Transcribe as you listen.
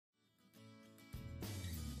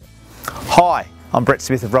Hi, I'm Brett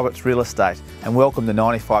Smith of Roberts Real Estate and welcome to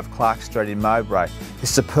 95 Clark Street in Mowbray. This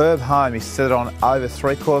superb home is set on over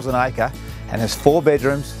 3/4 of an acre and has 4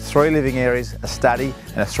 bedrooms, 3 living areas, a study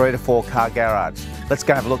and a 3 to 4 car garage. Let's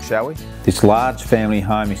go and have a look, shall we? This large family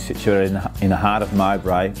home is situated in the heart of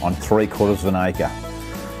Mowbray on 3/4 of an acre.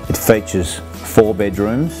 It features 4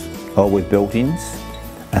 bedrooms, all with built-ins,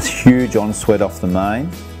 a huge ensuite off the main,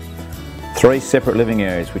 3 separate living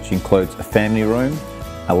areas which includes a family room,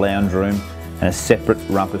 a lounge room and a separate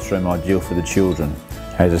rumpus room ideal for the children.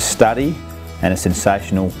 It has a study and a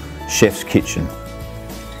sensational chef's kitchen.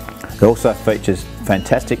 It also features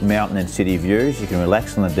fantastic mountain and city views. You can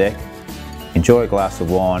relax on the deck, enjoy a glass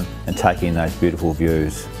of wine and take in those beautiful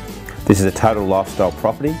views. This is a total lifestyle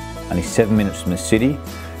property, only 7 minutes from the city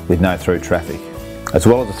with no through traffic. As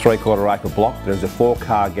well as a 3/4 acre block, there is a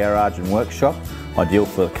 4-car garage and workshop, ideal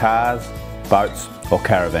for cars, boats or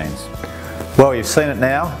caravans. Well, you've seen it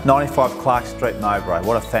now, 95 Clark Street, Mowbray.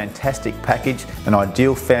 What a fantastic package, an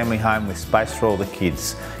ideal family home with space for all the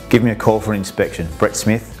kids. Give me a call for an inspection. Brett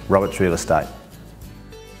Smith, Roberts Real Estate.